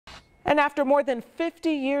And after more than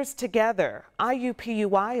 50 years together,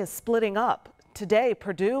 IUPUI is splitting up. Today,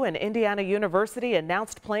 Purdue and Indiana University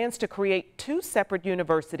announced plans to create two separate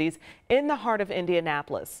universities in the heart of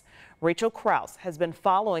Indianapolis. Rachel Kraus has been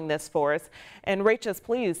following this for us. And Rachel,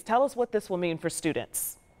 please tell us what this will mean for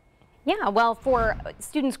students. Yeah, well, for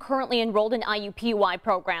students currently enrolled in IUPUI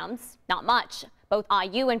programs, not much. Both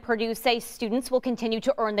IU and Purdue say students will continue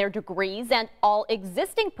to earn their degrees and all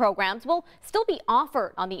existing programs will still be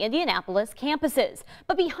offered on the Indianapolis campuses.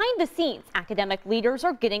 But behind the scenes, academic leaders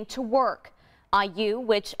are getting to work. IU,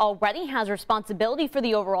 which already has responsibility for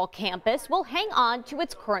the overall campus, will hang on to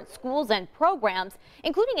its current schools and programs,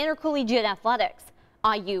 including intercollegiate athletics.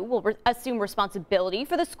 IU will assume responsibility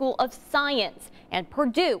for the School of Science, and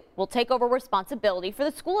Purdue will take over responsibility for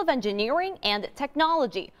the School of Engineering and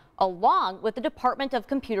Technology, along with the Department of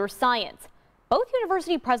Computer Science. Both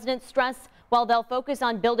university presidents stress while they'll focus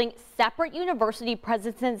on building separate university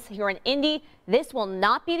presences here in Indy, this will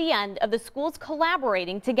not be the end of the schools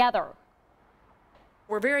collaborating together.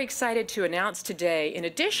 We're very excited to announce today, in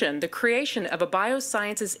addition, the creation of a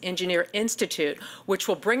Biosciences Engineer Institute, which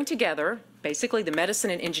will bring together basically the medicine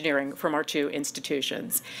and engineering from our two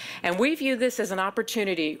institutions. And we view this as an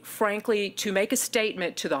opportunity, frankly, to make a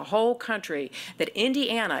statement to the whole country that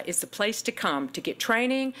Indiana is the place to come to get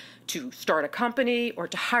training, to start a company, or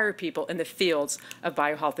to hire people in the fields of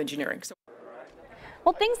biohealth engineering.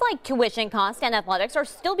 Well, things like tuition costs and athletics are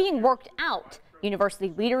still being worked out.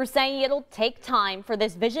 University leaders say it'll take time for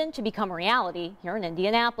this vision to become reality here in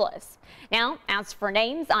Indianapolis. Now, as for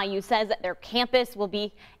names, IU says that their campus will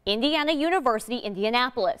be Indiana University,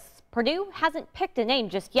 Indianapolis. Purdue hasn't picked a name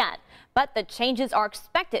just yet, but the changes are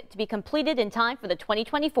expected to be completed in time for the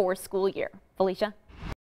 2024 school year. Felicia?